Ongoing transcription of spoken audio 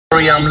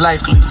worry, I'm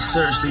likely,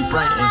 seriously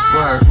bright and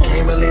word.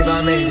 Can't believe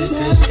I made it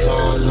this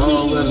far,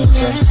 Lord willing,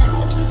 thanks.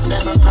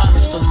 Never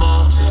promised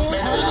tomorrow,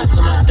 made a lot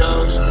to my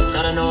dogs.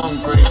 Gotta know I'm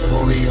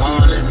grateful, we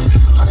all living.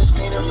 All this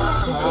pain in my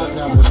heart,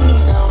 never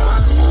sell my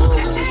soul.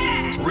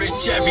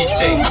 Rich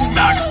everything,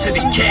 stocks to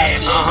the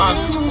cash.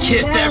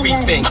 Kith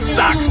everything,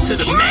 socks to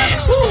the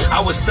mask. I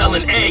was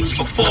selling eggs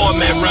before I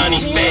met Ronnie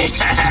Fay.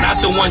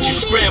 Not the ones you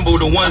scramble,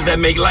 the ones that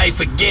make life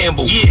a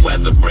gamble.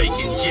 Weather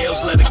breaking,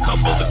 jails let a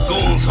couple of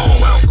goons home.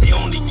 They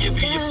only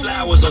give you your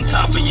flowers on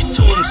top of your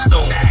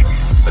tombstone.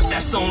 But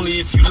that's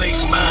only if you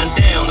lace mine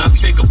down. I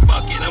figure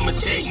fuck it, I'ma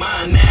take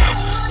mine now.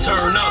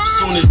 Turn up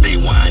soon as they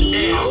wind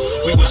down.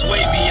 We was way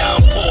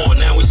beyond poor,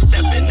 now we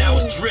stepping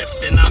out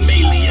dripped and I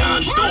made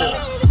Leon Dore.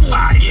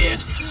 Fire,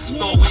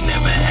 thought we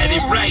never had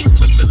it right,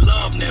 but the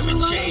love never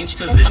changed,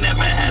 cause it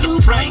never had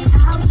a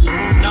price.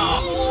 No,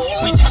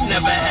 we just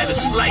never had a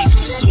slice.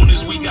 As soon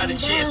as we got a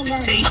chance to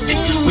taste it,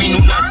 we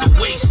knew not to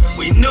waste,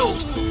 we knew.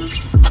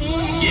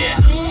 Yeah,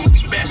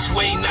 best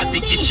way not to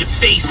get your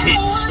face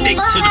hit, stick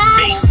to the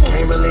basics.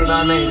 Can't believe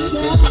I made it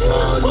this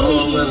far,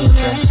 Lord willing,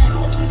 thanks.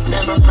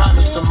 Never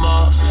promised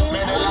tomorrow,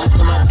 made a lot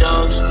to my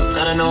dogs.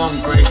 Gotta know I'm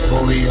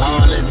grateful, we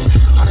all living.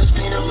 All this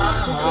pain in my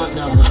heart,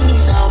 never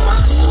sell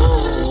my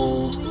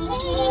soul.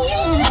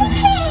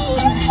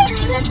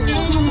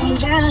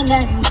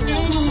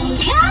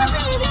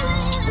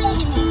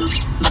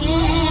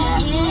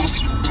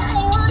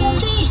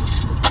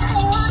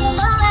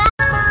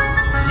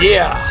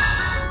 Yeah,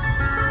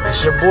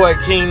 it's your boy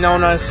King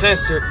Known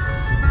Uncensored.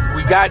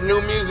 We got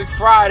New Music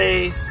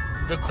Fridays,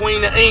 the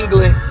Queen of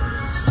England.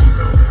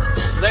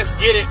 Let's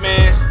get it,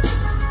 man.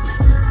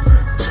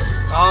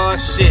 Oh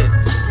shit.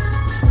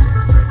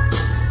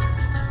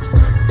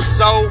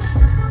 So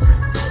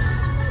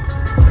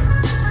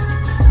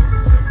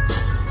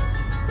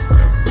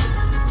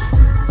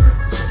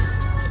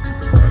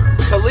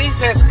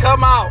Kelis has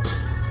come out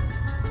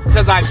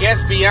because I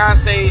guess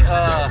Beyonce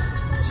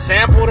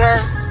sampled her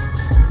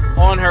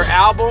on her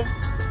album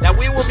that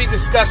we will be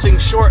discussing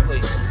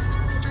shortly.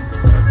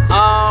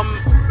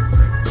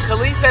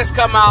 Kelis has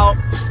come out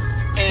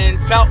and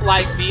felt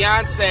like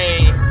Beyonce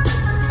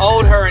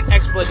owed her an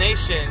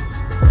explanation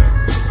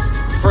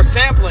for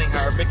sampling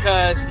her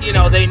because, you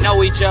know, they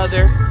know each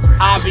other.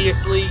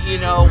 Obviously, you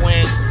know,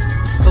 when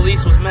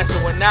Kelis was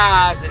messing with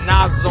Nas and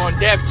Nas was on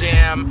Def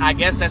Jam, I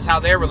guess that's how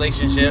their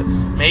relationship.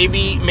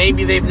 Maybe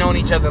they've known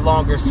each other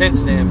longer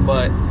since then,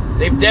 but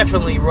they've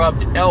definitely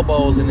rubbed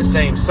elbows in the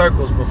same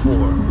circles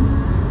before.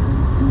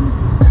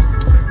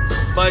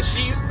 But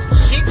she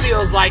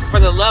feels like for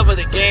the love of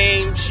the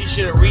game, she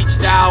should have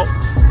reached out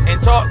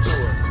and talked to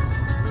her.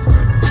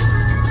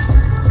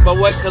 But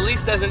what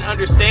Kelis doesn't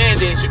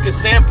understand is you can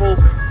sample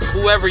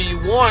whoever you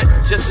want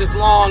just as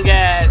long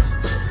as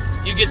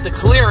you get the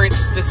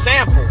clearance to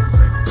sample.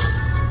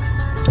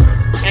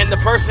 And the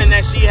person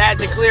that she had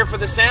to clear for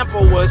the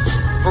sample was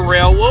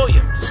Pharrell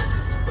Williams.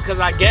 Because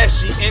I guess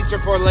she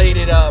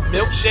interpolated a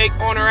Milkshake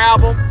on her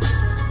album.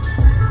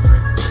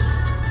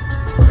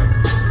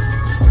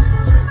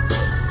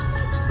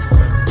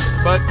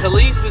 But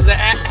Kelis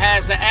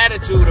has an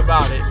attitude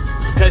about it.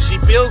 Because she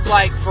feels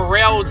like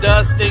Pharrell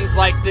does things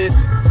like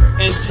this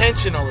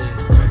intentionally.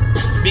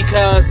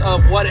 Because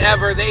of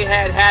whatever they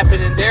had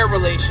happen in their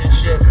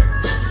relationship.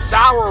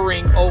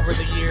 Souring over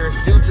the years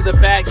due to the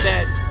fact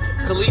that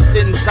Kelis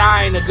didn't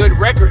sign a good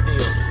record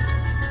deal.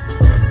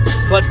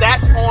 But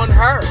that's on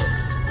her.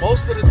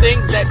 Most of the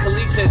things that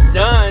Kelis has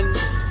done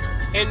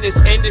in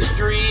this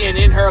industry and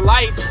in her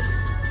life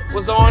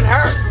was on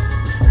her.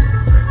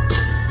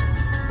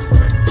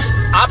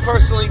 I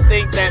personally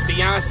think that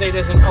Beyonce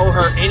doesn't owe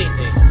her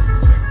anything.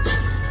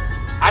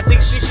 I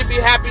think she should be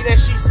happy that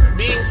she's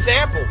being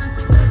sampled.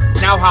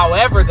 Now,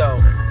 however, though,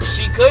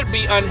 she could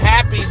be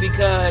unhappy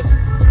because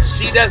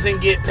she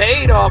doesn't get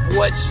paid off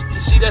what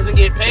she doesn't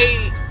get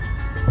paid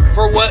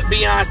for what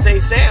Beyonce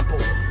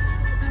sampled.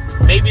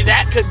 Maybe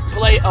that could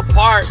play a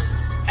part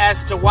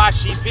as to why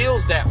she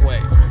feels that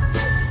way.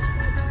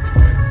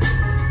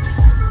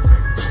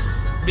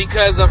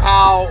 Because of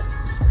how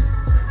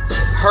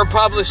her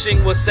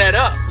publishing was set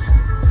up.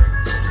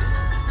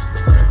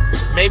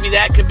 Maybe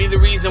that could be the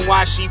reason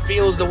why she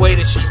feels the way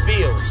that she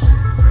feels.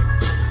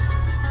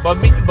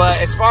 But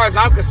as far as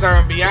I'm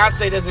concerned,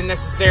 Beyonce doesn't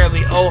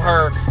necessarily owe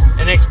her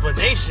an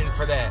explanation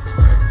for that.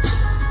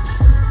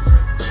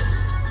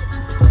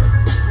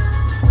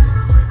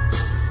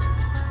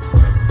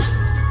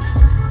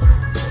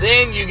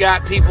 Then you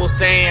got people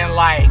saying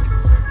like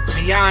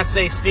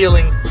Beyonce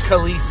stealing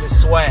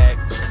Kelis's swag.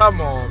 Come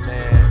on,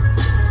 man.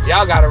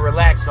 Y'all gotta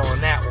relax on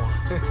that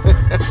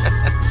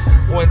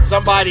one. When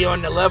somebody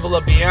on the level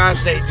of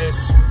Beyonce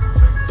just,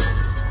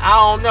 I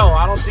don't know.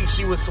 I don't think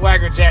she would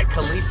swagger jack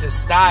Kelis's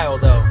style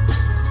though.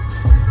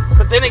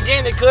 But then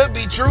again, it could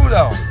be true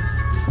though.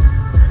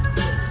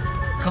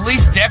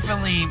 Kelis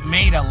definitely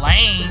made a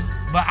lane,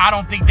 but I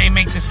don't think they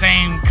make the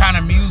same kind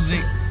of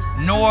music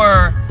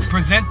nor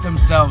present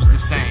themselves the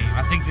same.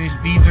 I think these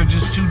are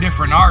just two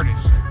different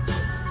artists.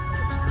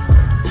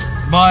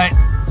 But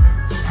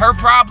her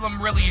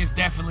problem really is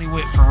definitely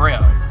with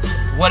Pharrell.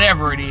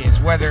 whatever it is,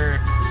 whether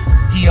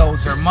he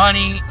owes her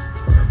money.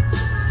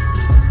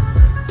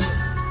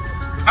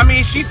 I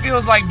mean, she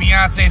feels like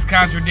Beyonce's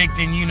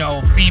contradicting,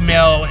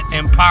 female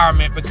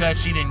empowerment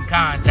because she didn't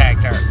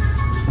contact her,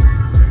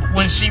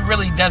 when she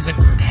really doesn't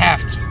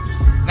have to.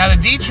 Now,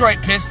 the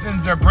Detroit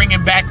Pistons are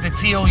bringing back the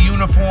teal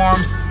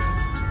uniforms.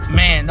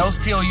 Man, those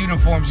teal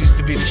uniforms used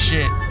to be the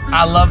shit.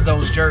 I love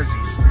those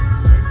jerseys.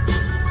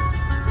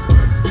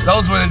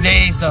 Those were the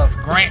days of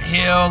Grant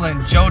Hill and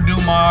Joe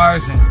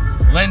Dumars and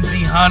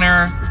Lindsey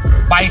Hunter,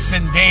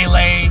 Bison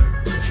Dele,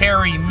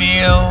 Terry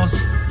Mills.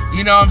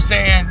 You know what I'm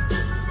saying?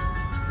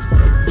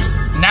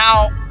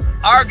 Now,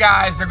 our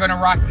guys are going to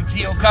rock the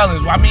teal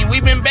colors. I mean,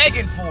 we've been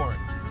begging for it.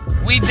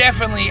 We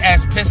definitely,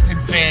 as Piston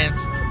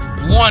fans,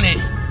 wanted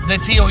the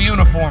teal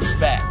uniforms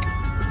back.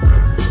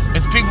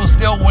 There's people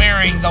still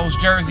wearing those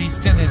jerseys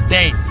to this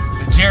day.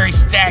 The Jerry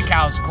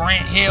Stackhouse,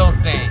 Grant Hill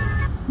thing.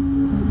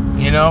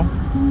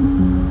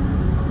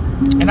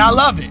 And I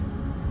love it.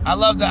 I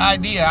love the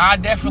idea. I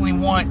definitely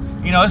want,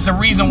 it's a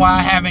reason why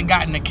I haven't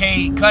gotten the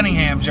Cade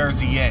Cunningham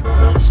jersey yet.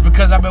 It's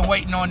because I've been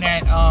waiting on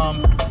that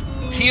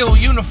teal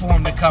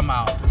uniform to come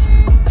out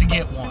to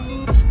get one.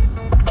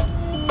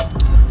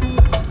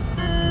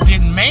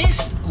 Did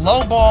Mace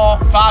lowball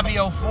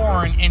Fabio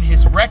Foreign in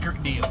his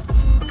record deal?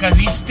 Because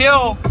he's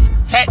still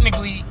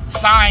technically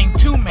signed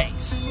to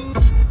Mace.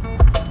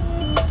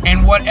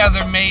 And what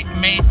other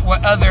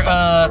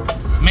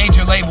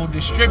major label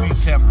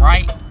distributes him,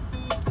 right?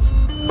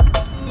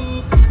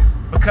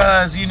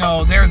 Because,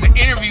 there's an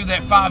interview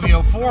that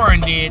Fabio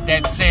Foreign did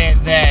that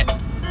said that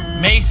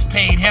Mace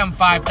paid him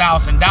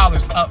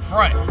 $5,000 up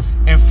front,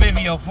 and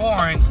Fabio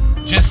Foreign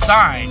just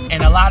signed.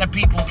 And a lot of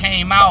people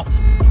came out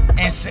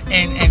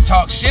and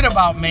talked shit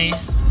about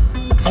Mace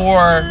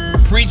for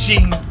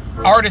preaching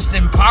artist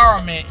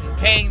empowerment and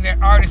paying their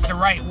artists the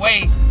right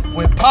way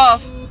with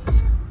Puff.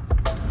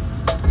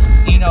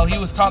 He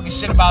was talking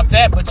shit about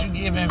that, but you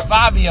giving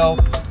Fabio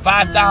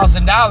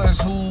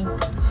 $5,000, who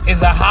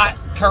is a hot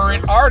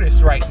current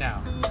artist right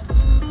now.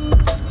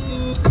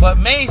 But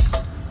Mace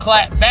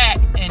clapped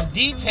back and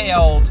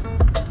detailed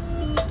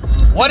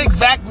what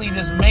exactly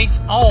does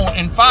Mace own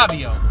in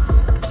Fabio.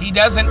 He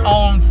doesn't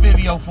own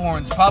Fabio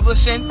Foreign's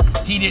publishing.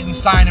 He didn't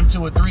sign him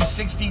to a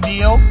 360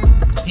 deal.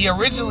 He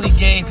originally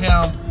gave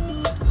him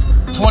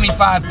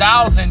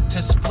 $25,000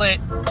 to split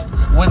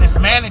with his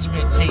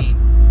management team.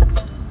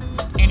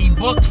 And he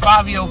booked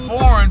Fabio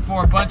Foreign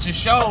for a bunch of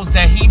shows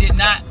that he did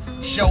not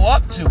show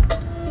up to.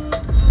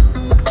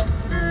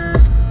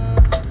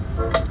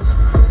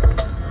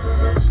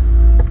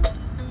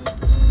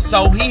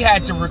 So he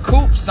had to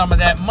recoup some of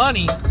that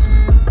money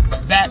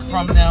back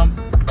from them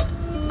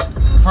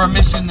for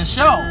missing the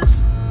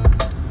shows.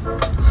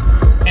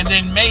 And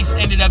then Mace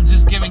ended up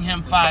just giving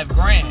him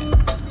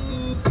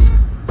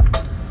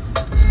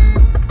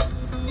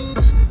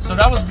 $5,000. So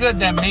that was good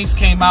that Mace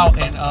came out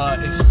and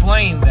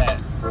explained that.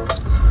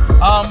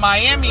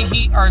 Miami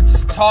Heat are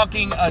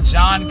talking a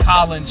John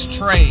Collins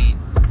trade.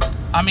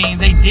 I mean,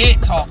 they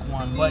did talk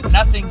one, but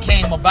nothing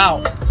came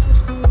about.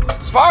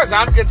 As far as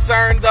I'm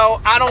concerned,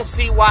 though, I don't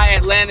see why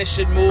Atlanta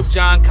should move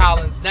John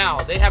Collins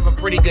now. They have a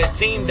pretty good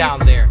team down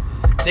there.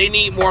 They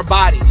need more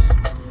bodies.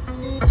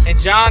 And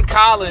John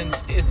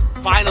Collins is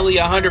finally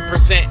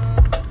 100%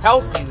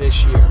 healthy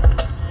this year.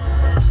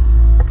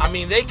 I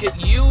mean, they could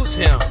use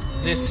him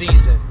this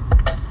season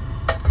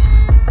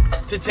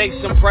to take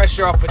some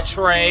pressure off of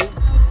Trae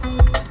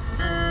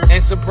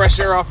and some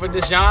pressure off of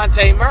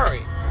DeJounte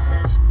Murray.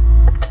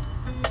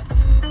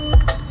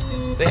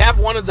 They have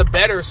one of the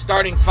better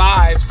starting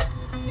fives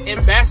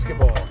in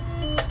basketball.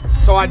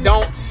 So I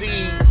don't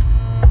see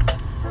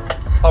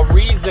a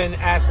reason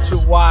as to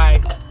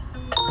why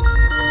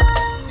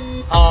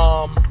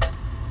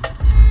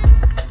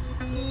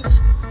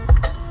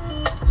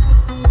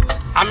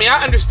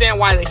I understand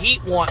why the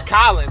Heat want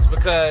Collins,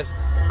 because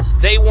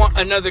they want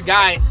another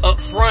guy up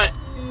front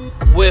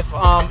with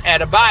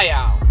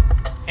Adebayo.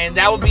 And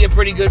that would be a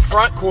pretty good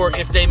front court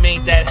if they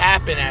made that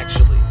happen,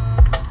 actually.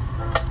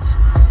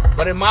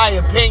 But in my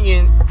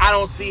opinion, I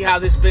don't see how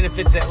this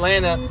benefits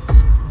Atlanta,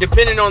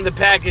 depending on the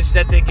package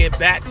that they get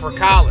back for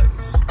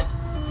Collins.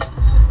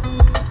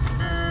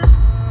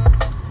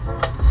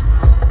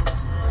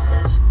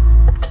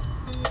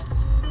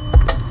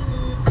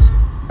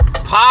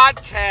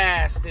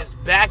 Podcast is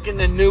back in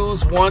the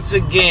news once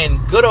again.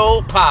 Good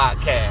old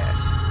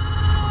podcast.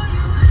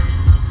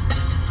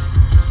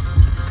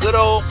 Good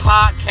old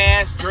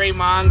podcast,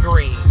 Draymond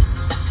Green.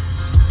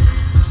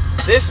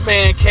 This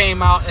man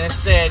came out and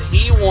said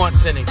he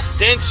wants an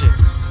extension.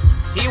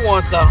 He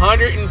wants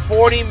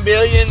 $140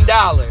 million.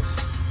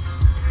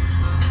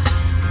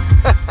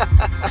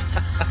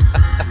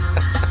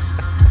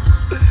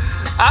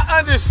 I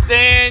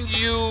understand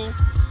you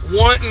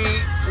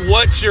wanting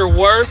what you're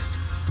worth,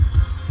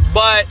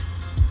 but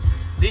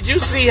did you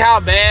see how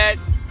bad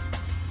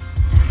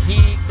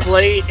he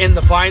played in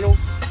the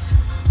finals?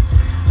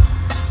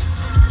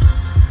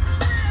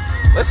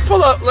 Let's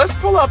pull up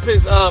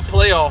his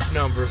playoff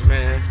numbers,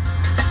 man.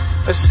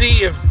 Let's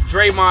see if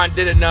Draymond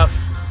did enough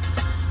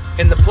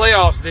in the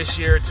playoffs this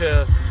year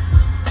to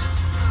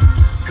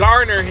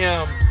garner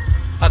him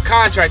a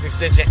contract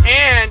extension.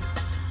 And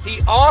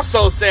he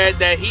also said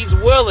that he's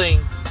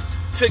willing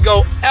to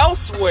go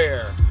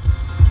elsewhere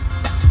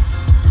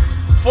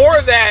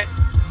for that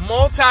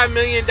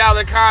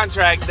multi-million-dollar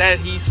contract that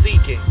he's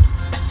seeking.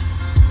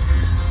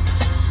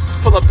 Let's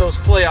pull up those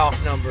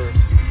playoff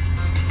numbers.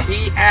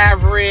 He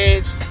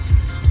averaged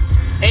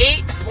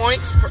a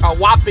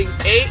whopping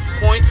 8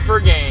 points per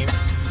game,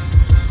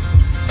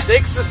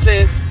 6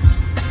 assists,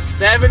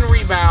 7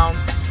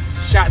 rebounds,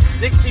 shot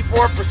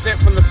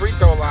 64% from the free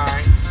throw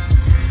line,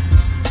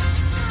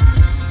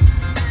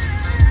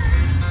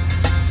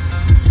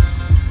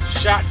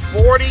 shot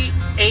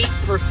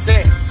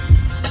 48%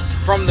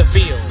 from the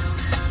field,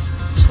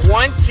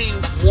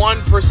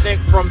 21%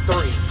 from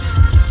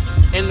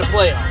 3 in the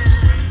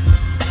playoffs.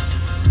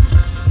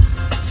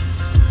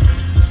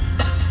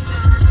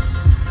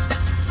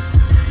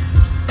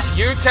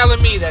 You're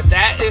telling me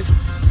that is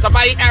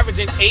somebody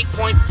averaging 8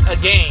 points a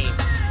game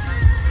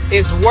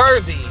is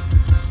worthy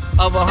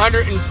of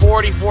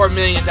 $144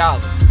 million.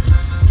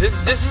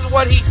 This is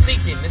what he's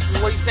seeking. This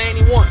is what he's saying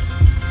he wants.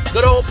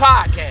 Good old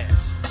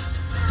podcast.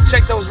 Let's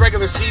check those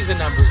regular season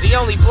numbers. He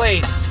only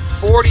played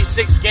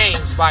 46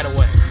 games, by the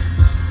way.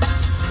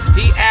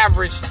 He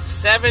averaged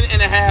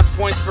 7.5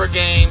 points per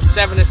game,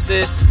 7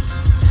 assists,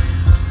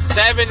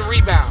 7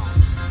 rebounds.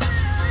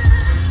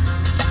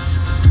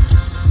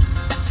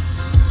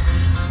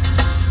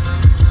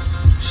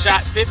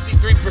 Shot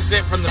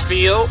 53% from the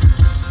field,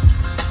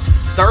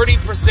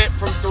 30%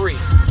 from 3.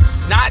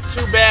 Not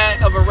too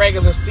bad of a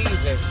regular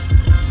season,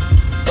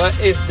 but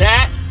is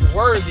that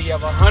worthy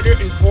of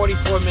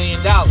 $144 million?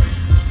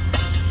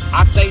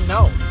 I say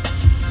no.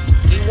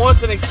 He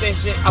wants an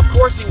extension. Of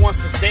course he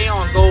wants to stay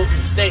on Golden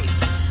State,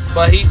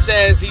 but he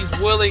says he's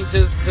willing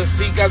to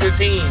seek other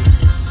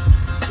teams.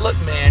 Look,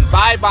 man,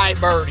 bye-bye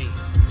Birdie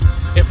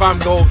if I'm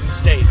Golden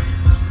State.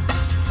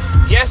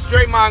 Yes,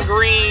 Draymond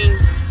Green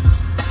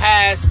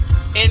has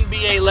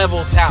NBA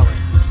level talent.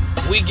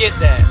 We get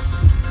that.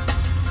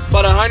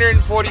 But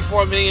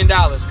 $144 million,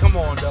 come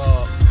on,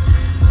 dog.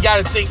 You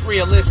gotta think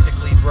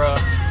realistically, bruh.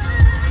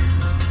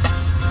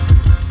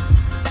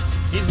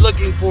 He's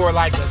looking for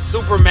like a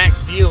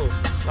supermax deal,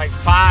 like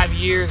 5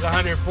 years,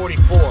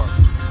 144.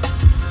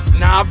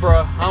 Nah,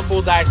 bruh,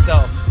 humble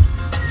thyself.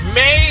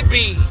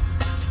 Maybe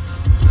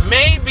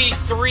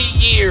 3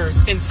 years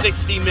and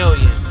 $60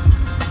 million.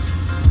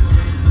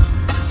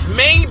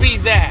 Maybe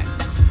that.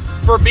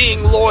 For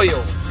being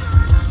loyal.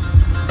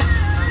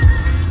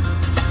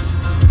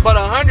 But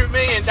 $100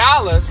 million?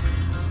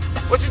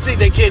 What you think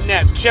they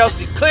kidnapped?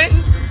 Chelsea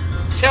Clinton?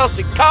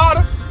 Chelsea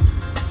Carter?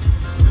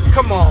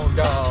 Come on,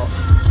 dog.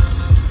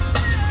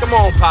 Come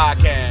on,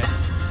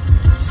 podcast.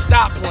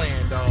 Stop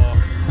playing, dog.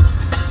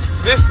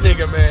 This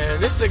nigga, man.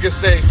 This nigga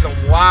say some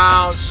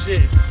wild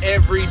shit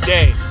every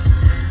day.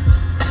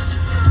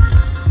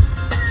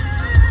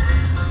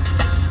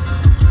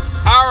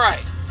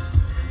 Alright.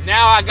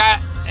 Now I got...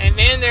 And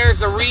then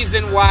there's a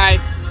reason why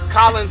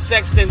Colin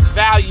Sexton's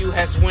value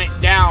has went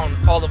down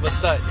all of a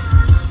sudden.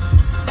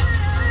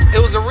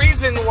 It was a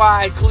reason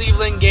why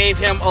Cleveland gave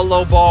him a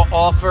lowball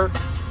offer.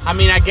 I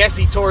mean, I guess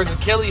he tore his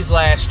Achilles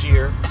last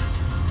year.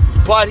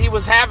 But he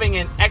was having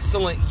an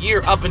excellent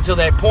year up until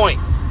that point.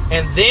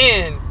 And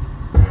then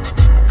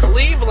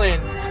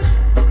Cleveland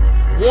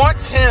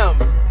wants him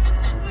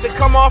to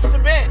come off the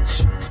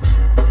bench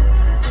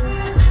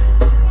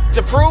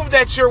to prove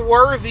that you're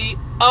worthy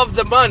of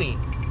the money.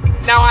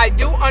 Now, I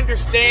do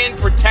understand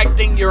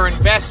protecting your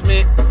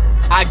investment.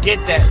 I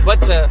get that.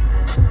 But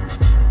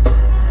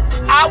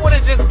I would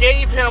have just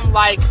gave him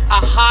like a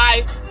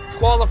high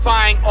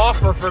qualifying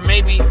offer for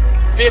maybe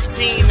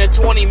 15 to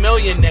 20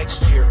 million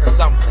next year or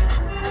something.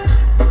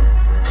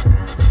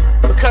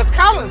 Because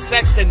Colin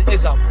Sexton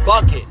is a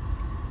bucket.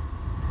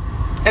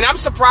 And I'm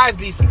surprised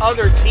these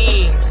other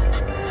teams,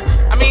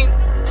 I mean,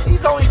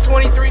 he's only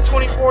 23,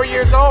 24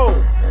 years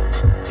old.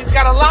 He's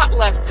got a lot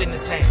left in the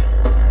tank.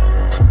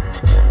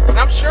 And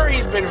I'm sure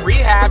he's been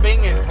rehabbing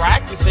and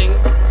practicing.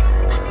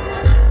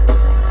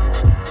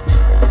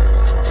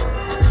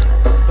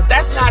 But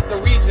that's not the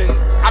reason.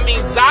 I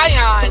mean,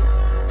 Zion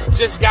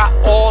just got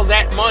all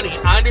that money.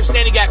 I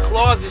understand he got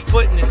clauses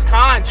put in his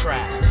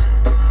contract.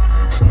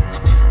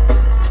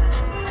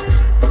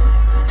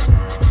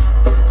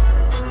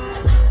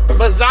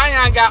 But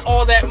Zion got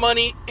all that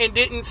money and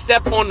didn't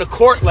step on the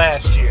court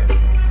last year.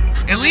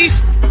 At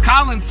least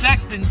Colin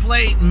Sexton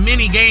played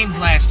many games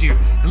last year.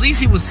 At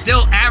least he was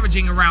still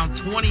averaging around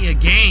 20 a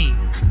game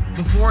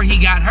before he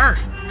got hurt.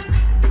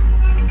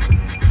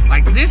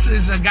 Like, this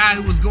is a guy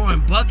who was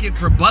going bucket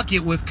for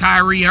bucket with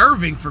Kyrie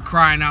Irving, for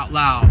crying out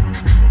loud.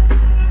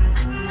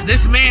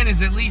 This man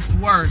is at least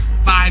worth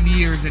 5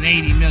 years and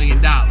 $80 million.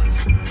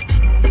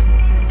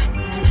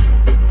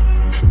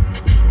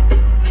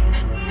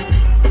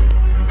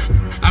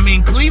 I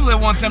mean,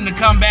 Cleveland wants him to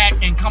come back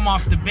and come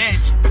off the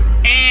bench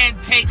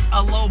and take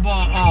a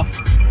lowball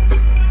offer.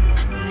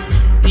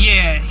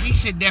 Yeah, he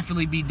should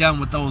definitely be done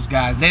with those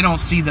guys. They don't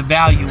see the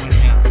value in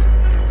him.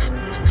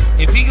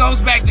 If he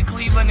goes back to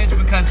Cleveland, it's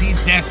because he's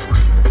desperate.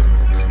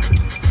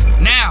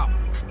 Now,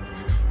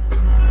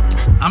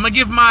 I'm going to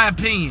give my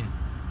opinion,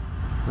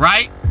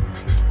 right?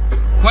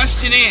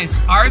 Question is,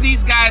 are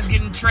these guys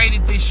getting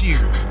traded this year?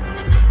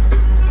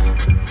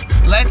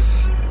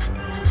 Let's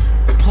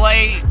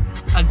play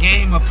a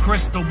game of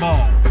crystal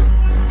ball.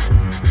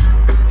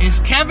 Is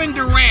Kevin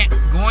Durant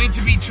going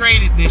to be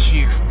traded this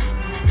year?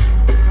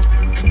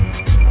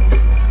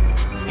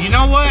 You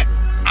know what?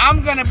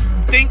 I'm going to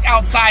think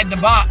outside the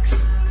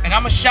box, and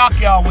I'm going to shock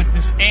y'all with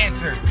this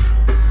answer.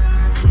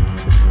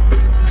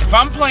 If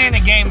I'm playing a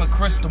game of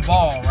crystal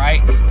ball,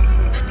 right,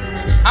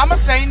 I'm going to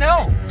say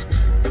no.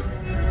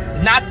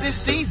 Not this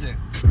season.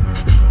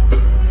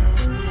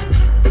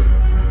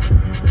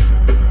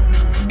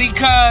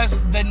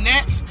 Because the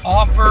Nets'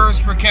 offers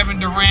for Kevin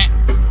Durant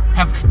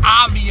have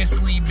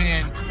obviously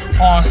been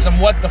on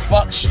some what the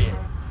fuck shit.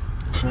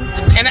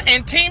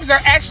 And teams are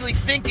actually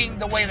thinking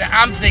the way that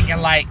I'm thinking,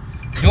 like,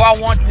 do I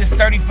want this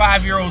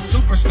 35-year-old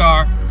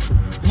superstar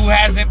who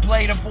hasn't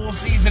played a full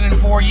season in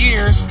 4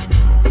 years?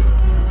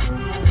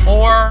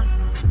 Or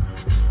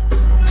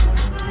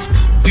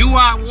do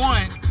I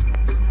want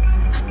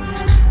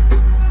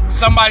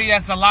somebody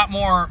that's a lot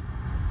more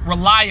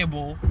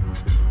reliable?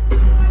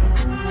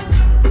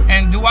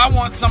 And do I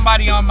want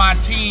somebody on my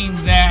team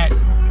that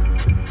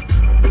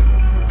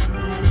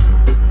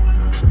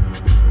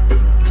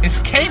is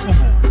capable?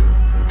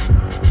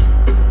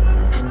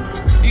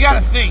 You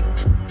got to think.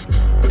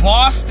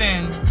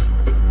 Boston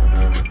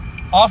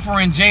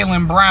offering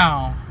Jaylen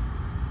Brown,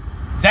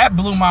 that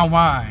blew my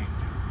mind.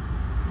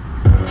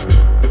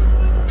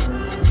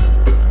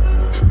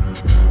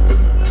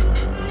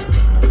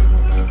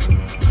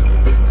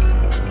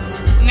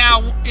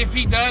 Now, if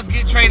he does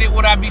get traded,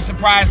 would I be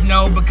surprised?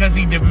 No, because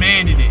he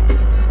demanded it.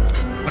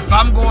 But if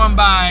I'm going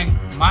by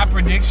my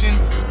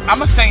predictions, I'm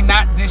going to say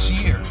not this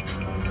year.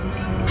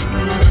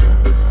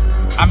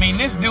 I mean,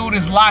 this dude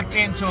is locked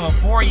into a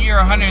 4-year,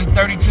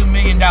 $132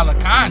 million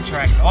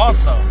contract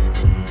also.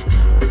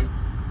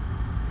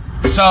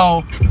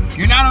 So,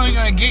 you're not only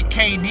going to get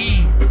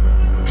KD,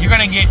 you're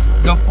going to get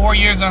the 4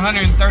 years,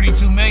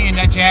 $132 million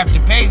that you have to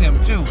pay them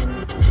too.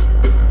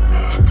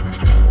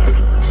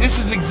 This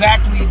is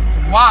exactly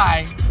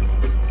why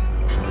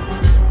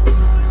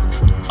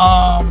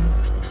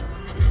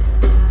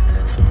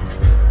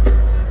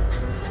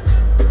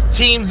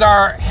teams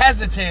are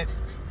hesitant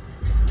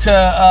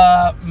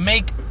to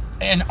make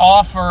an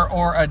offer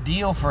or a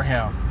deal for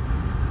him.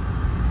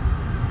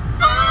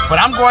 But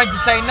I'm going to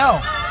say no.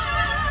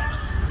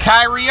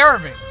 Kyrie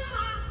Irving,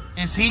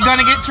 is he going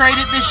to get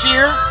traded this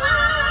year?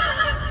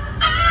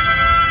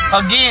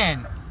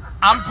 Again,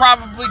 I'm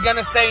probably going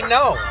to say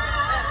no.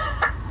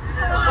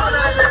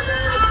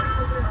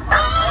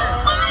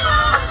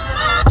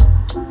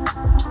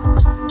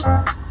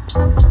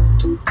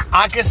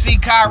 I could see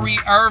Kyrie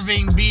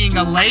Irving being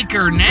a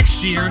Laker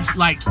next year,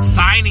 like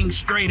signing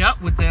straight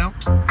up with them.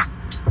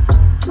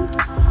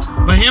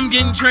 But him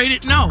getting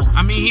traded, no.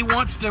 I mean, he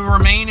wants to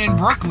remain in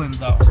Brooklyn,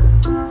 though.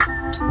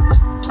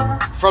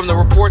 From the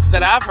reports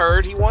that I've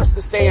heard, he wants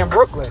to stay in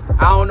Brooklyn.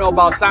 I don't know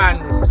about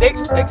signing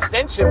an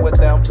extension with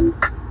them,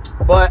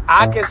 but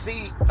I can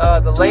see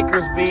the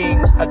Lakers being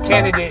a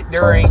candidate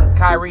during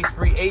Kyrie's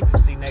free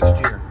agency next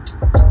year.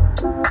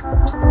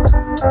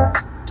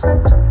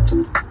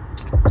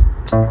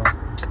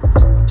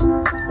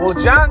 Will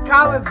John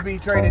Collins be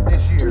traded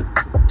this year?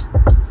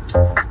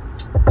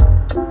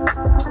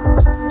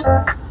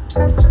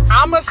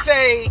 I'ma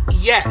say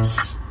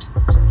yes.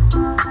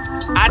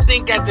 I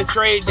think at the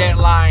trade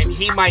deadline,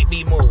 he might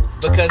be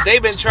moved because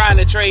they've been trying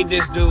to trade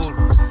this dude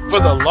for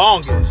the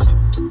longest.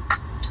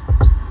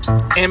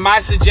 And my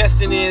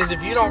suggestion is,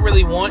 if you don't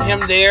really want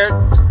him there,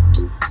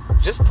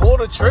 just pull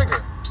the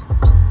trigger.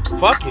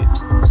 Fuck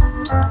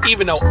it.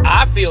 Even though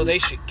I feel they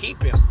should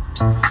keep him.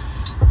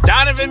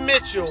 Donovan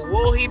Mitchell,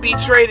 will he be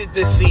traded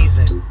this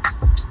season?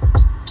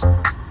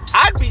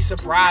 I'd be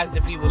surprised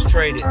if he was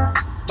traded,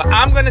 but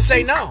I'm going to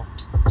say no.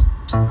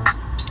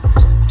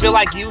 I feel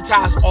like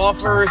Utah's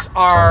offers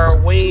are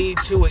way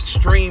too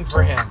extreme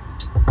for him.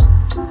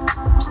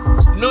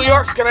 New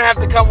York's going to have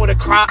to come with a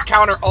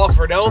counter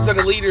offer. Those are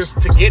the leaders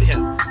to get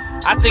him.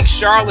 I think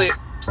Charlotte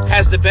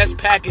has the best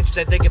package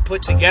that they can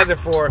put together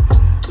for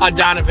a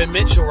Donovan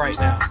Mitchell right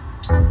now.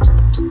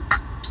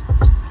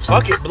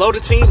 Fuck it, blow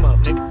the team up,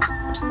 nigga.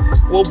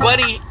 Will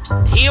Buddy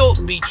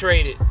Hield be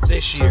traded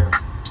this year?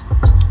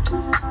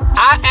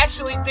 I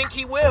actually think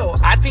he will.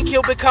 I think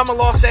he'll become a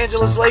Los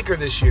Angeles Laker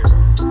this year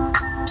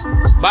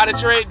by the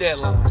trade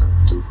deadline.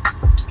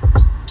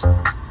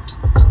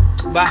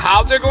 But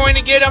how they're going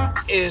to get him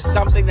is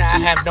something that I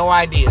have no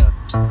idea.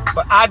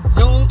 But I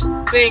do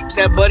think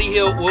that Buddy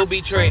Hield will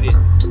be traded.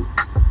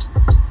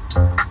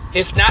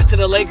 If not to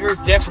the Lakers,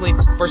 definitely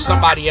for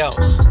somebody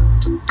else.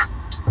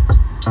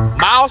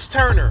 Miles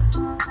Turner,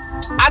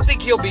 I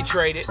think he'll be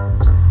traded.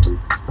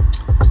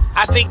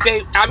 I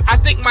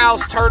think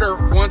Miles Turner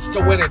wants to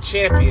win a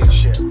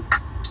championship.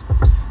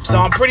 So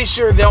I'm pretty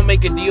sure they'll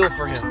make a deal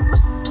for him.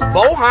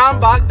 Bojan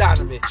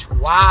Bogdanovic.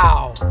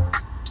 Wow.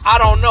 I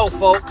don't know,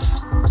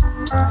 folks.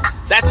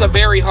 That's a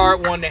very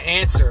hard one to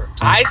answer.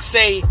 I'd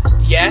say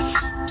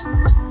yes,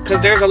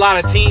 because there's a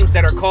lot of teams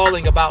that are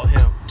calling about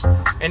him.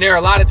 And there are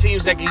a lot of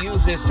teams that can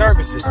use his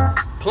services.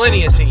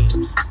 Plenty of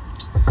teams.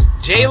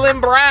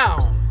 Jaylen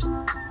Brown.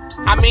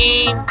 I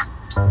mean,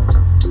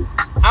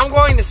 I'm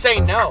going to say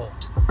no.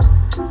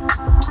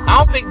 I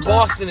don't think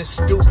Boston is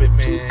stupid,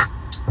 man.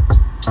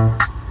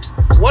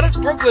 What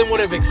if Brooklyn would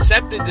have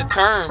accepted the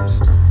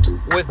terms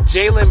with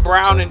Jaylen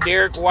Brown and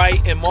Derek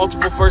White and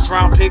multiple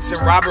first-round picks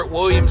and Robert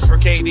Williams for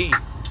KD?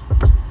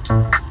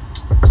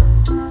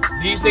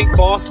 Do you think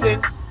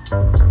Boston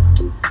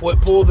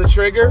would pull the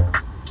trigger,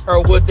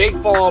 or would they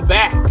fall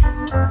back?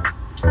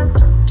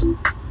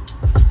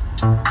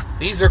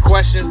 These are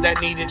questions that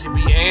need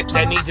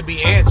to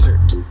be answered.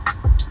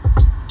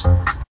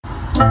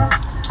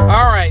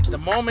 All right, the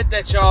moment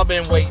that y'all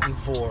been waiting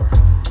for.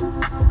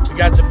 We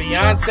got the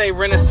Beyonce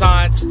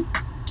Renaissance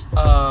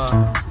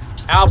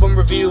album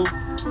review,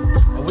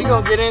 and we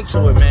gonna get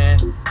into it, man.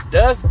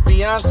 Does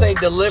Beyonce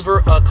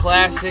deliver a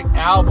classic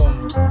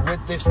album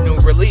with this new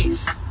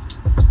release?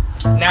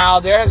 Now,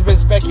 there has been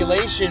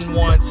speculation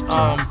once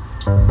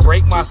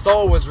Break My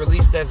Soul was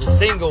released as a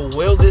single.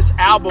 Will this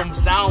album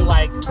sound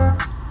like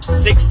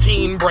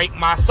 16 Break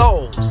My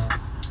Souls?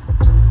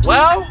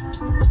 Well,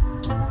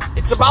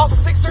 it's about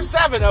 6 or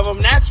 7 of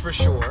them, that's for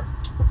sure.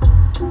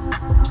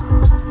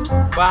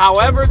 But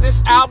however,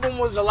 this album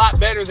was a lot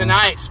better than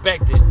I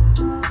expected.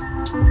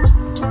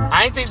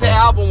 I didn't think the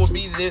album would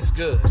be this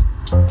good,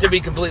 to be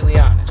completely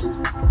honest.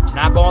 I'm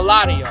not gonna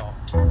lie to y'all.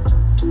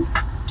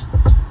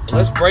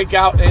 Let's break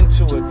out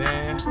into it,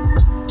 man.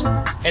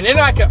 And then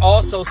I could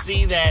also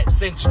see that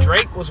since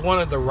Drake was one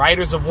of the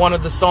writers of one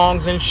of the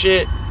songs and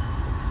shit,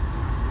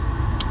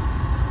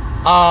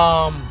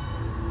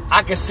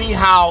 I could see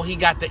how he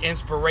got the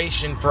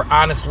inspiration for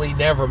Honestly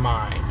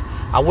Nevermind.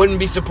 I wouldn't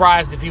be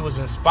surprised if he was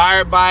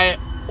inspired by it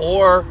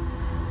or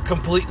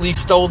completely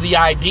stole the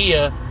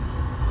idea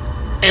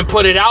and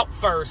put it out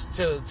first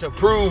to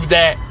prove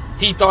that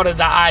he thought of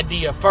the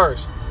idea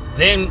first.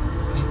 Then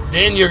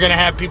you're going to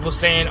have people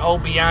saying, oh,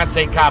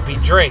 Beyonce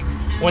copied Drake,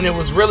 when it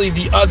was really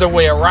the other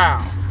way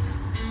around.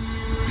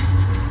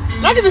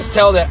 And I can just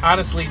tell that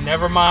Honestly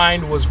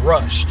Nevermind was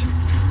rushed.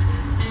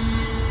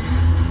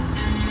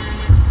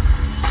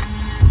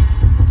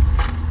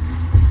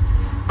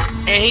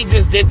 And he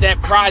just did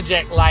that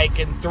project like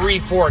in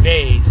 3-4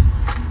 days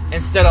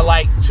instead of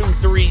like 2,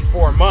 3,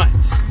 4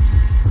 months.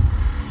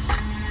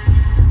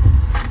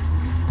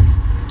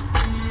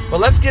 But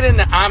let's get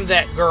into I'm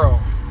That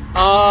Girl.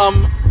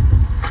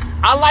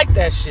 I like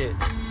that shit.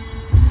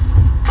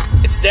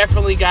 It's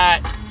definitely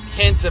got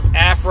hints of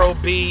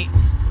Afrobeat.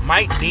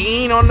 Mike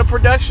Dean on the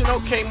production.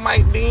 Okay,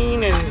 Mike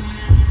Dean and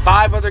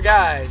 5 other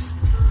guys.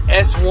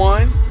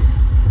 S1.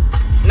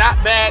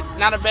 Not bad,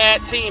 not a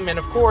bad team. And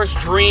of course,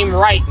 Dream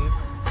writing.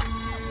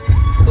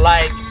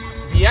 Like,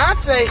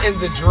 Beyonce and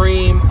The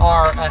Dream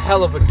are a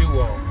hell of a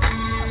duo.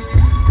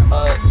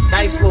 A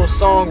nice little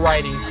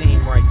songwriting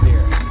team right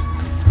there,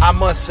 I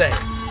must say.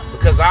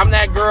 Because I'm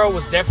That Girl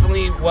was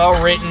definitely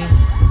well written.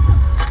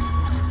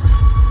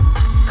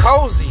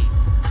 Cozy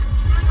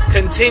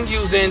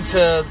continues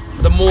into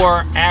the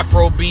more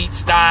Afrobeat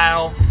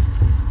style.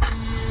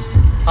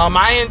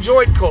 I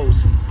enjoyed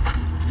Cozy.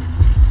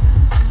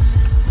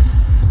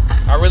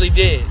 I really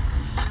did.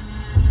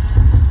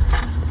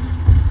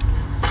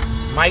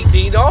 Mike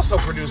Dean also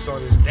produced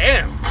on this.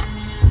 Damn,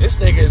 this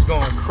nigga is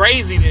going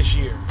crazy this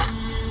year.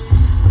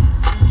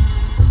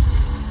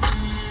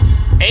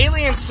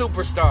 Alien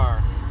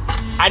Superstar.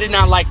 I did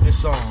not like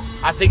this song.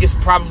 I think it's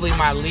probably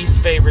my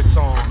least favorite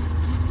song.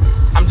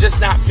 I'm just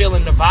not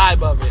feeling the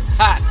vibe of it.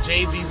 Ha,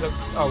 Jay-Z's a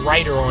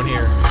writer on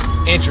here.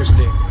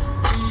 Interesting.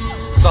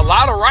 It's a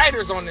lot of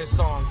writers on this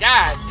song.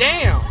 God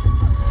damn.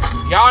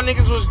 Y'all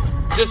niggas was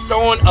just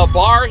throwing a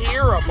bar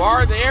here, a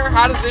bar there.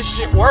 How does this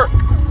shit work?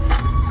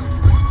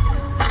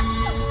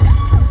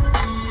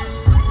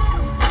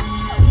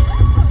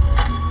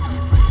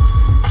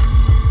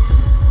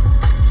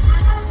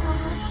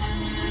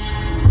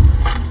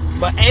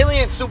 But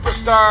Alien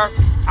Superstar,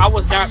 I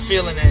was not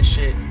feeling that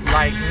shit.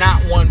 Like,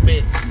 not one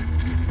bit.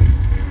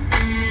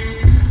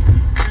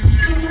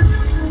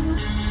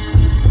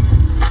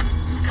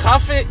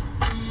 Cuff It,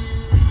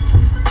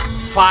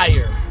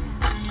 fire.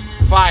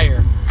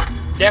 Fire.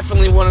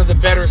 Definitely one of the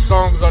better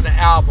songs on the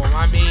album.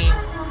 I mean,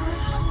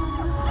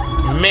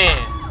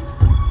 man.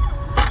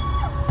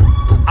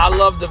 I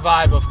love the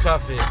vibe of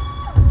Cuff It.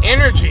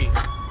 Energy.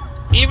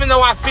 Even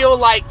though I feel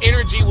like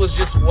Energy was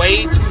just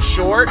way too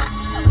short.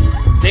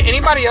 Did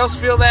anybody else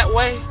feel that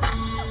way?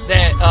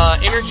 That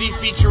Energy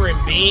featuring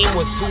Beam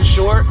was too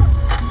short?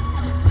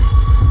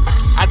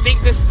 I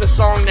think this is the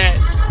song that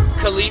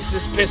Khalees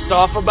is pissed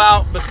off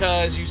about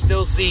because you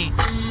still see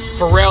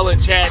Pharrell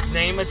and Chad's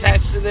name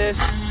attached to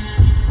this.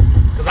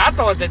 Because I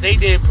thought that they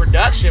did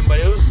production, but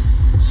it was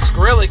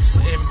Skrillex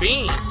and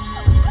Beam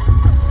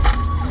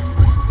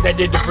that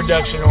did the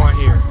production on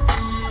here.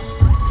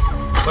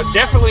 But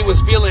definitely was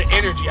feeling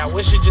Energy. I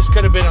wish it just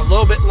could have been a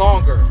little bit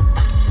longer.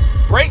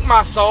 Break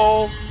My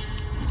Soul.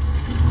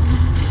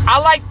 I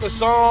like the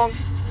song.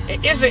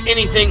 It isn't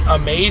anything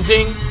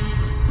amazing.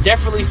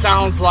 Definitely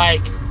sounds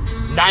like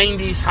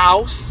 90s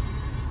house.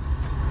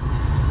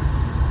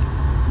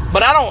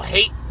 But I don't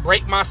hate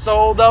Break My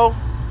Soul, though.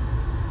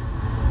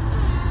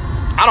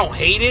 I don't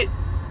hate it.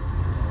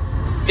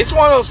 It's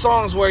one of those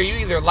songs where you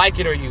either like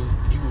it or you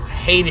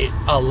hate it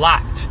a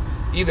lot.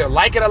 You either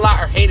like it a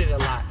lot or hate it a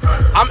lot.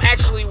 I'm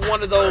actually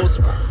one of those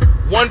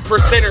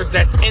 1%ers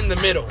that's in the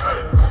middle.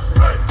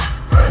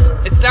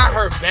 It's not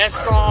her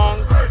best song.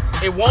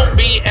 It won't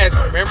be as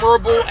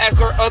memorable as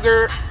her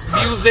other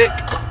music.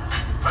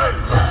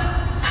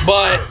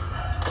 But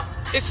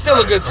it's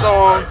still a good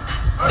song.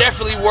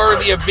 Definitely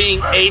worthy of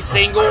being a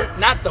single.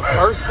 Not the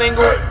first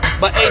single,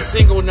 but a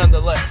single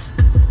nonetheless.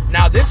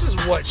 Now, this is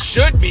what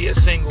should be a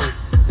single.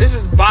 This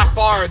is by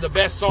far the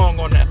best song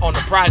on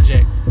the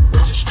project,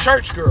 which is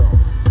Church Girl.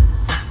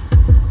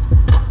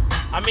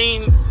 I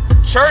mean,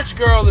 Church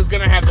Girl is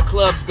going to have the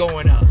clubs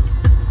going up.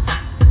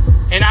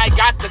 And I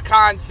got the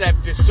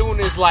concept as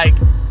soon as, like,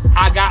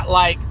 I got,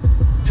 like,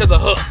 to the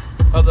hook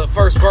of the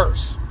first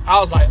verse. I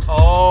was like,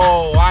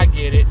 oh, I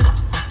get it.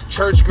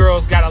 Church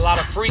Girl's got a lot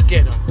of freak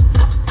in them.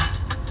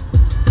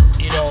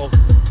 You know,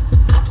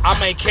 I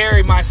may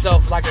carry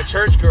myself like a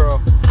church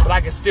girl, but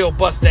I can still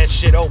bust that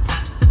shit open.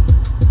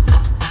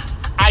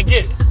 I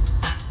get it.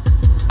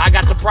 I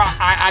got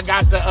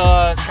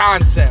the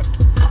concept.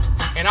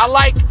 And I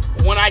like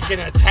when I can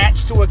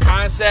attach to a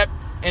concept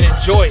and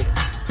enjoy it.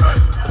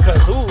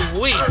 Because,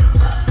 ooh-wee,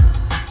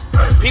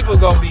 people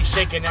gonna be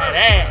shaking that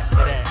ass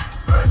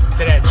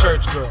to that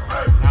church girl.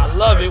 And I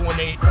love it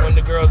when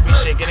the girls be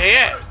shaking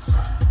their ass.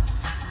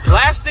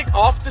 Plastic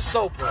Off the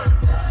Sofa.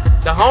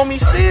 The homie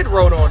Sid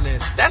wrote on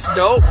this. That's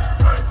dope.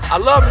 I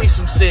love me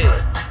some Sid.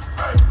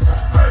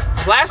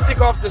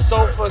 Plastic Off the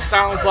Sofa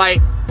sounds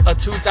like a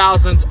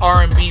 2000s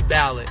R&B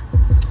ballad.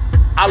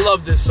 I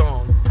love this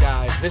song,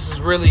 guys. This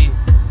is really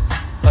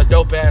a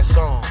dope-ass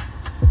song.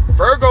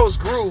 Virgo's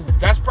Groove.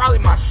 That's probably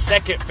my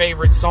second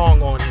favorite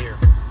song on here.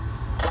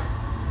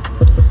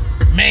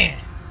 Man,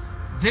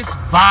 this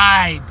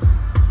vibe.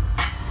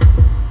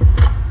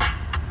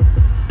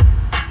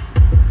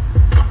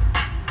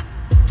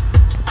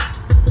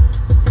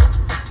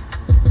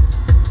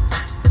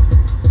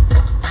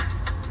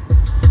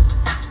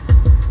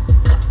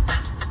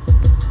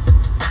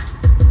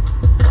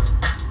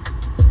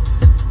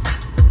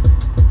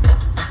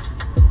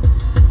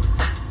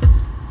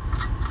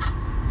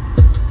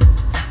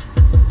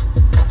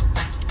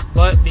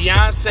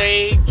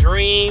 Beyonce,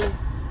 Dream,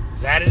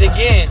 is at it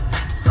again.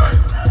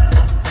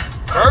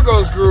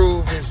 Virgo's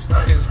Groove is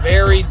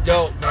very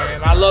dope,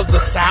 man. I love the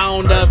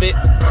sound of it.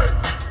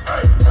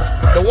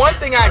 The one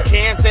thing I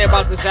can say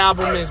about this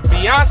album is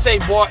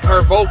Beyonce brought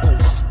her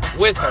vocals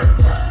with her.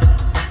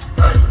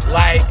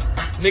 Like,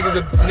 niggas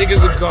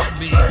are gonna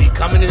be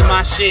coming into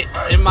my shit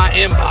in my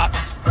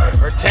inbox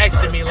or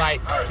texting me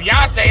like,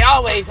 Beyonce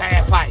always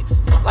had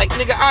pipes. Like,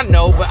 nigga, I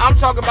know, but I'm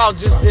talking about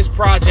just this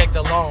project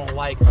alone.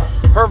 Like,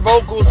 her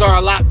vocals are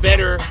a lot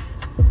better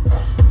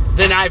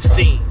than I've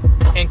seen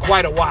in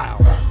quite a while.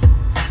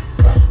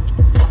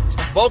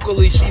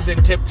 Vocally, she's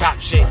in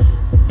tip-top shape.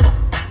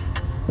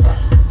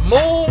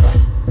 Move,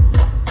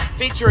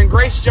 featuring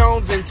Grace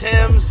Jones and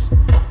Tems.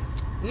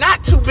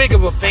 Not too big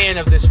of a fan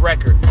of this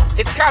record.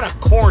 It's kind of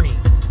corny.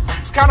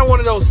 It's kind of one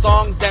of those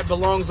songs that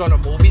belongs on a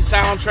movie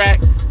soundtrack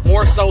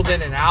more so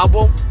than an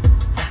album.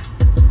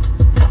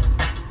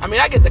 I mean,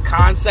 I get the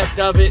concept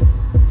of it,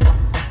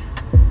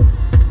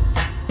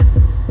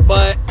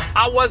 but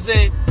I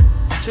wasn't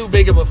too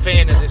big of a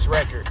fan of this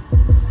record.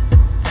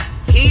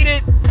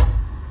 Heated.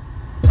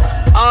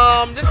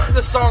 This is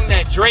the song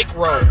that Drake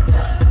wrote.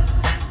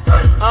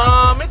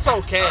 It's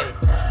okay.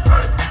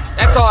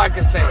 That's all I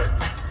can say.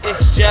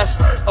 It's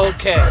just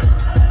okay.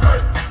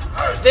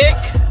 Thick.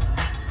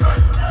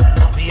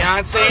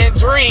 Beyonce and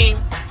Dream.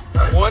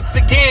 Once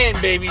again,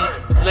 baby,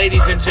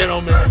 ladies and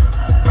gentlemen.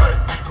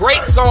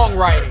 Great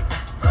songwriting.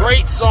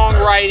 Great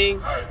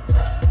songwriting.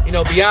 You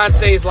know,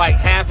 Beyonce is like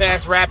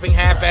half-ass rapping,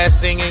 half-ass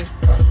singing.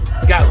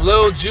 You got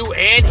Lil Ju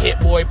and Hit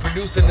Boy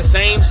producing the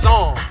same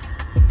song.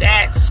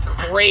 That's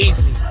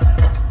crazy.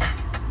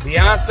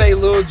 Beyonce,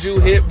 Lil Ju,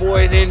 Hit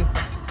Boy, and then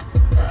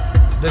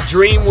the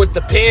Dream with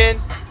the pen.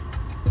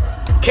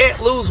 Can't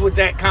lose with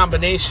that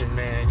combination,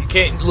 man. You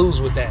can't lose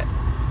with that.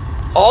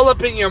 All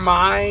Up in Your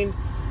Mind.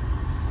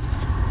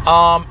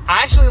 I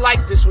actually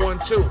like this one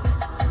too.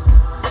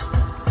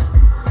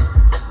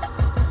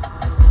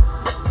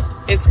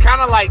 It's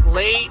kind of like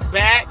laid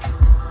back,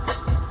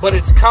 but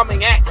it's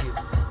coming at you.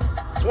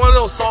 It's one of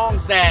those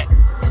songs that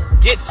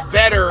gets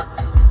better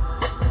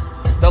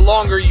the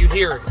longer you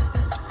hear it.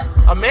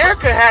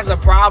 America Has a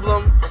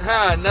Problem.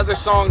 Another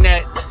song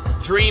that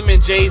Dream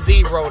and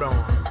Jay-Z wrote on.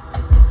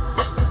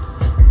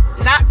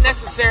 Not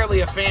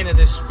necessarily a fan of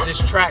this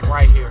track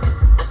right here.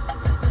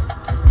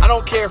 I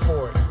don't care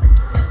for it.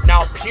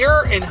 Now,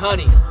 Pure and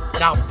Honey.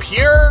 Now,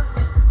 Pure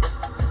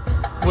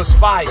was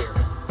fire.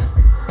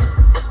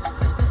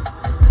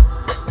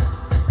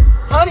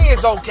 Honey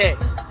is okay.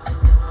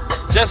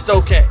 Just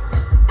okay.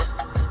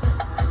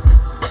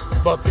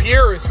 But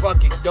Pure is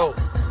fucking dope.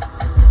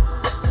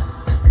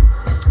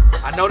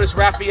 I noticed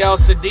Raphael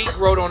Sadiq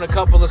wrote on a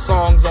couple of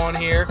songs on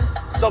here.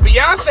 So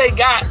Beyonce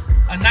got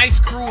a nice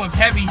crew of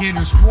heavy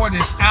hitters for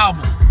this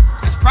album.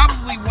 It's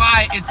probably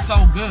why it's so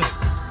good.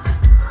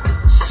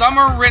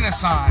 Summer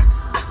Renaissance.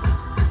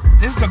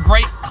 This is a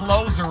great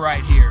closer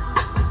right here.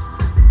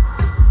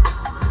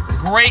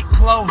 Great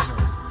closer.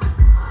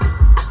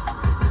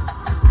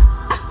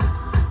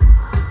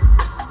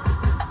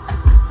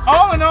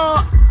 All in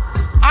all,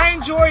 I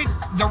enjoyed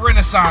the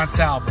Renaissance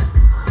album.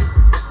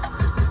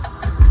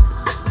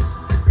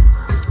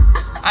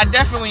 I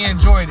definitely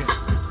enjoyed it.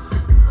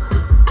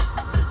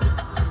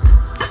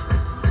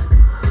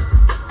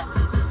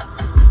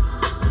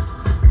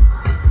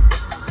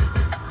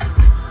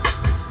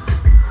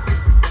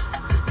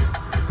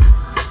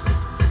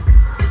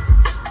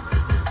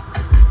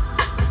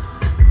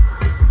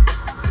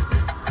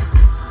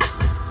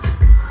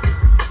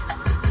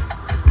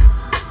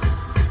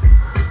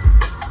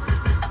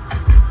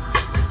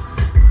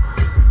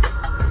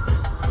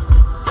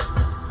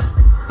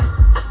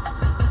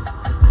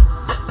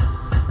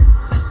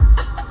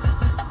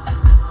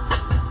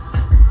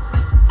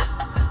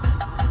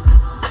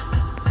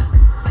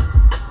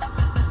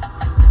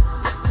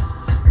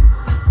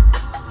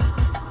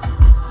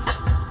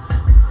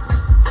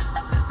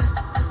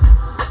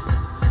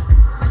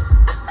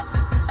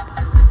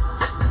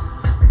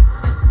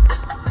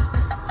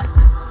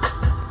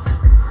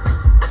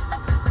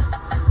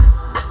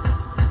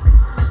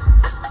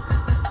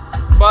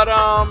 But,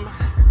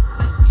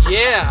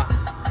 yeah.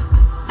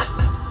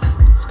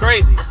 It's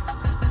crazy.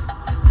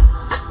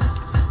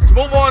 Let's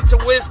move on to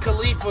Wiz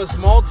Khalifa's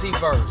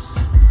Multiverse.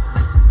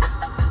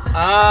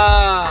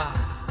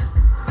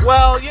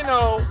 Well, you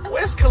know,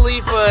 Wiz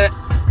Khalifa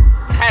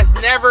has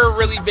never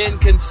really been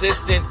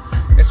consistent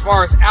as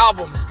far as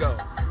albums go.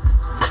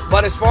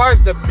 But as far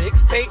as the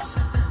mixtapes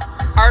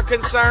are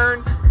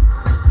concerned,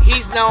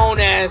 he's known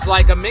as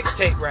like a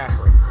mixtape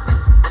rapper.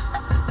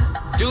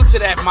 Due to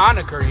that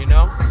moniker, you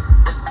know.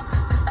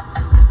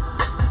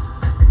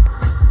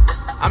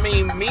 I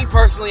mean, me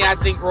personally, I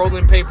think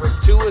Rolling Papers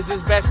 2 is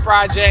his best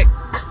project,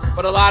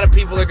 but a lot of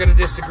people are going to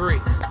disagree,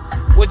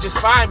 which is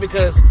fine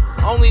because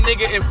Only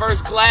Nigga in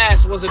First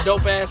Class was a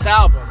dope-ass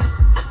album.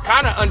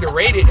 Kind of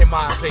underrated, in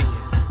my opinion.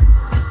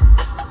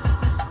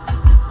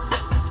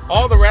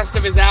 All the rest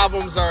of his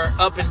albums are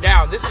up and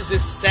down. This is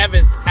his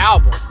 7th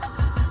album.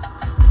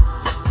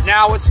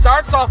 Now, it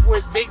starts off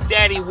with Big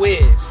Daddy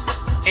Wiz,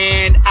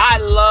 and I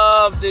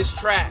love this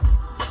track.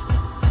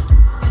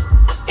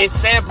 It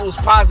samples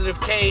Positive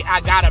K, I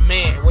Got a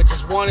Man, which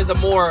is one of the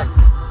more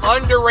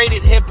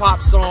underrated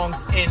hip-hop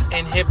songs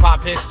in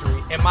hip-hop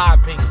history, in my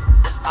opinion.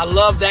 I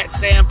love that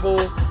sample.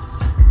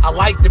 I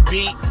like the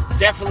beat.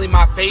 Definitely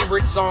my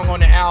favorite song on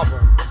the album.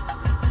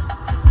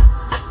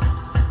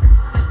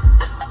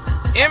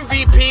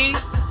 MVP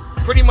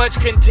pretty much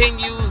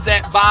continues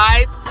that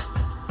vibe.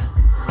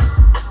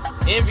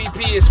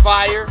 MVP is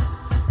fire.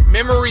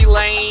 Memory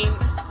Lane,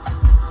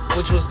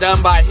 which was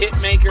done by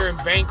Hitmaker and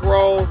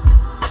Bankroll.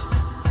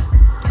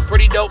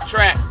 Pretty dope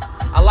track.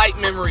 I like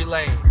Memory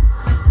Lane.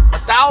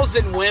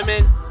 1,000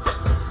 Women.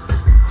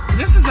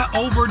 This is an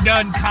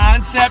overdone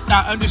concept.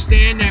 I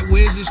understand that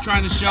Wiz is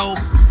trying to show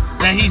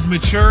that he's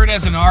matured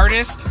as an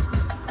artist.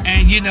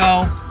 And, you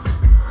know,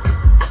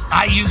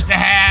 I used to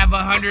have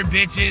 100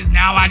 bitches.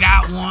 Now I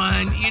got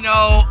one. You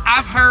know,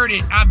 I've heard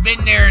it. I've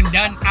been there and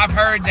done. I've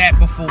heard that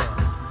before.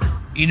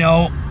 You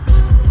know,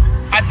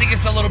 I think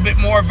it's a little bit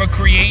more of a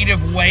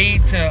creative way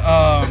to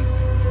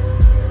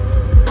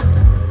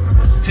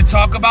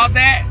talk about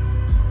that.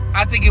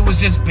 I think it was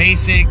just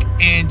basic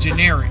and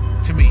generic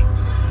to me.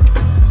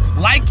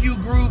 Like You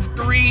Groove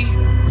 3,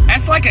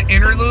 that's like an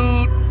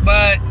interlude,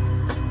 but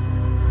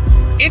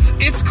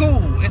it's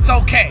cool. It's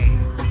okay.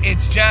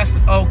 It's just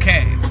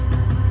okay.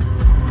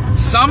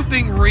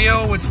 Something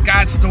Real with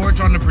Scott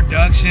Storch on the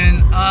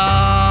production.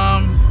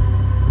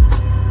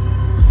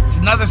 It's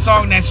another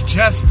song that's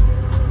just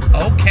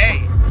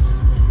okay.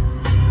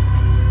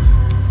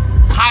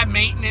 High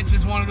Maintenance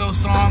is one of those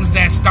songs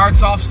that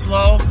starts off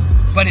slow,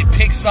 but it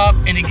picks up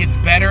and it gets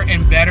better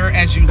and better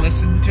as you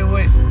listen to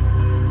it.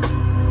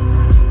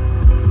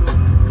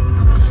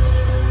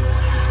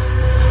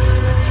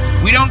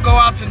 We Don't Go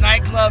Out to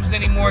Nightclubs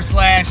Anymore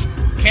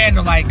 /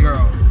 Candlelight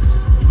Girl.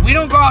 We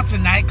Don't Go Out to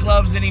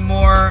Nightclubs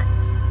Anymore.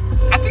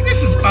 I think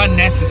this is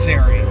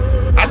unnecessary.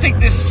 I think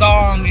this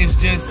song is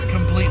just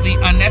completely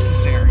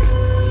unnecessary.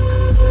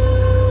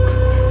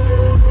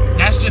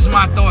 That's just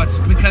my thoughts,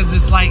 because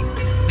it's like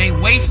they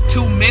waste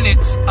 2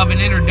 minutes of an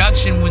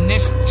introduction when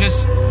this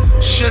just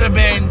should have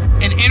been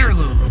an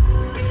interlude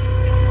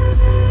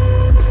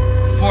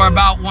for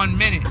about 1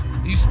 minute.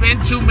 You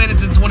spend 2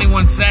 minutes and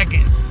 21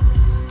 seconds.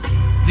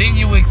 Then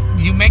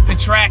you make the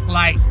track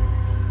like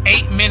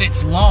 8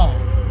 minutes long.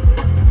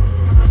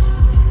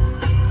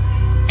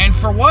 And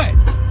for what?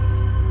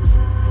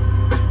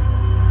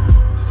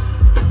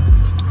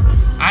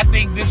 I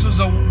think this was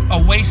a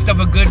waste of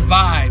a good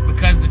vibe,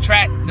 because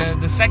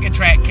the second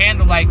track,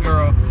 Candlelight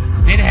Girl,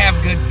 did have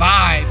good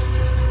vibes.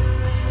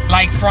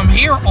 Like from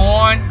here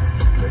on,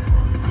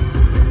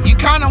 you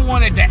kind of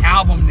wanted the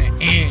album to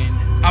end.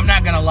 I'm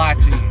not gonna lie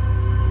to you.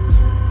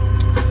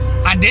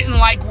 I didn't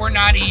like We're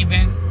Not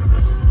Even.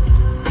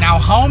 Now,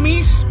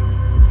 Homies,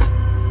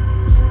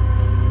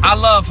 I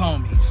love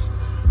Homies.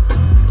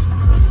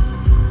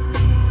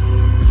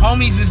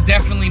 Homies is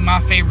definitely my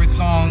favorite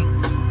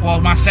song, well,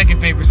 my second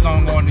favorite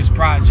song on this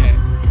project,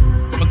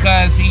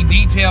 because he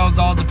details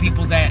all the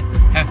people that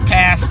have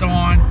passed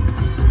on.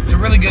 It's a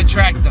really good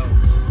track, though.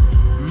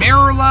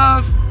 Mirror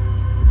Love,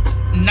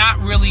 not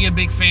really a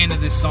big fan of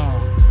this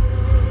song.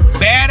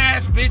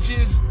 Badass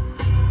Bitches,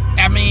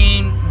 I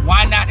mean,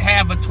 why not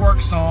have a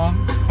twerk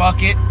song?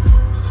 Fuck it.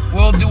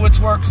 We'll do a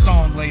twerk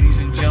song, ladies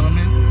and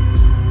gentlemen.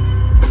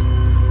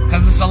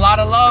 Because it's a lot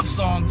of love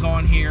songs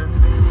on here.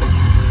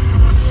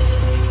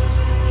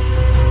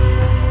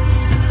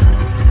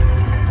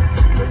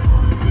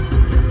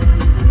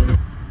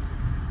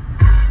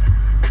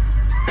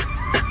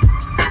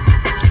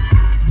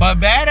 But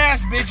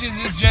Badass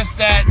Bitches is just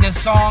that the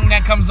song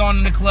that comes on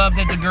in the club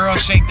that the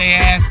girls shake their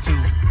ass to.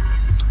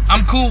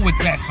 I'm cool with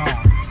that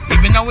song.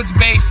 Even though it's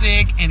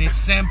basic and it's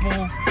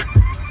simple.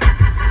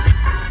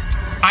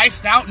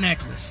 Iced Out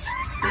Necklace.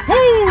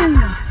 Woo!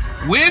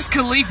 Wiz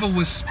Khalifa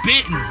was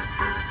spitting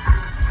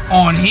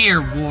on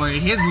here, boy.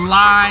 His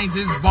lines,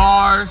 his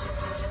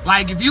bars.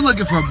 Like, if you're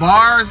looking for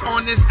bars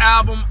on this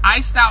album,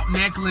 Iced Out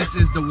Necklace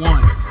is the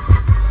one.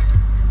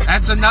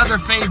 That's another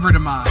favorite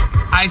of mine.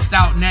 Iced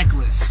Out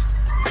Necklace.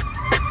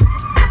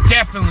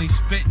 Definitely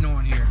spitting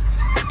on here.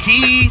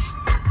 Keys,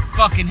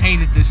 fucking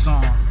hated this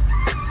song.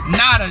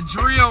 Not a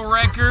drill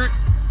record.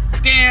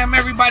 Damn,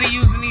 everybody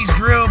using these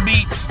drill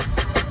beats,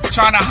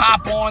 trying to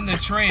hop on the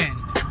trend.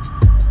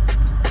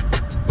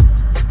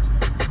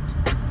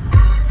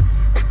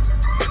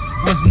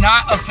 Was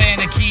not a fan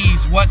of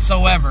Keys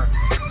whatsoever.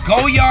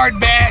 Go Yard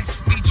Bags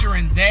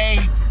featuring They.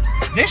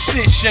 This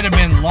shit should have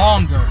been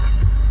longer.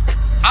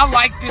 I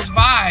like this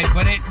vibe,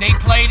 but they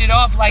played it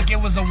off like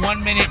it was a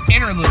 1-minute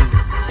interlude,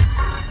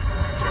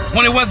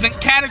 when it wasn't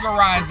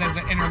categorized as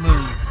an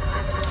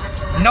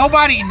interlude.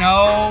 Nobody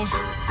knows.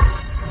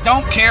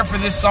 Don't care for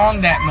this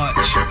song that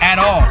much at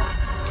all.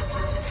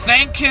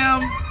 Thank Him.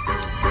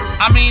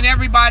 I mean,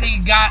 everybody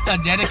got a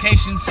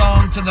dedication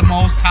song to the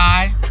Most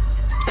High.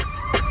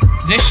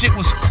 This shit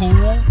was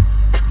cool.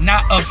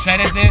 Not upset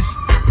at this.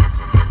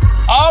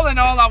 All in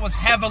all, I was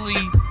heavily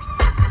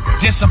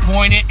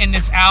disappointed in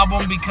this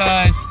album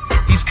because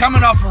he's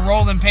coming off of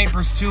Rolling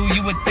Papers 2.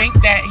 You would think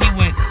that he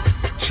would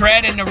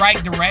tread in the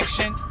right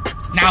direction.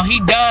 Now, he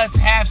does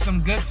have some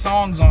good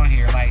songs on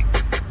here. Like,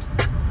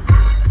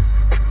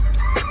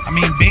 I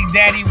mean, Big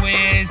Daddy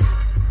Wiz,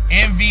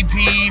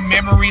 MVP,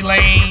 Memory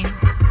Lane,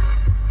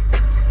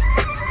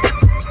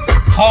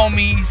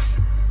 Homies,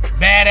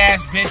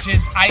 Badass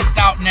Bitches, Iced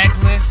Out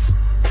Necklace.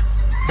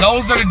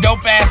 Those are the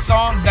dope-ass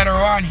songs that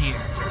are on here.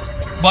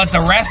 But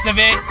the rest of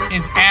it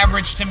is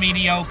average to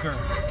mediocre.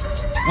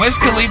 Wiz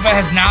Khalifa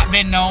has not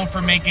been known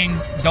for making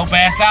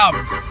dope-ass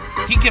albums.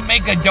 He can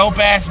make a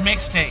dope-ass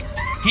mixtape.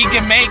 He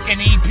can make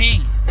an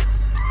EP.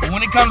 But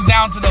when it comes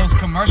down to those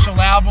commercial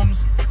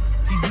albums,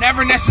 he's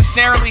never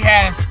necessarily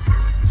has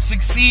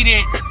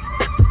succeeded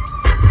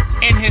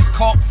in his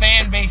cult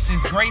fan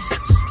base's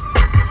graces.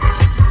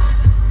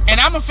 And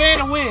I'm a fan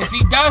of Wiz.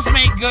 He does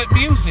make good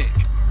music.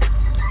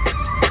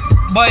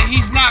 But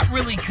he's not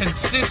really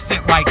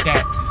consistent like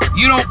that.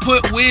 You don't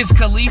put Wiz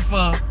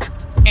Khalifa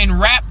in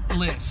rap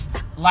list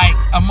like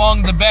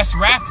among the best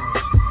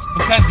rappers,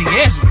 because he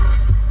isn't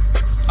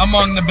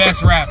among the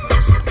best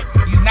rappers.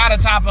 He's not a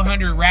top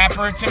 100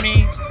 rapper to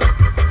me.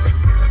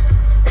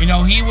 You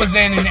know, he was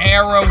in an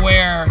era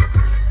where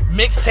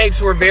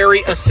mixtapes were very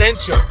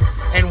essential.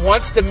 And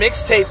once the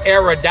mixtape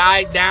era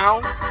died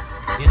down,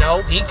 you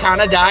know, he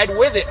kind of died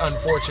with it,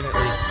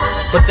 unfortunately.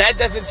 But that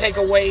doesn't take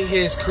away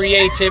his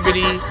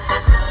creativity,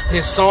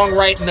 his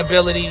songwriting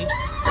ability,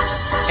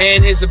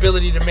 and his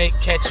ability to make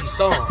catchy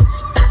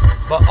songs.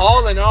 But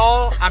all in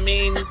all, I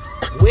mean,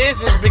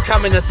 Wiz is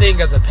becoming a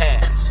thing of the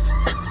past.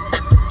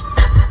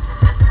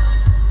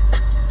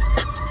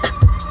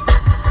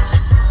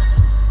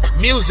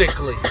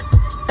 Musically.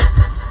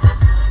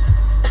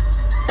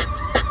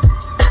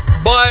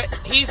 But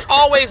he's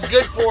always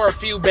good for a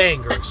few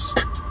bangers.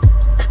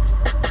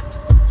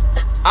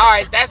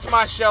 Alright, that's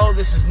my show.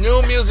 This is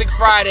New Music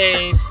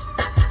Fridays.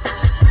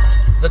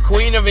 The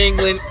Queen of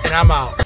England, and I'm out.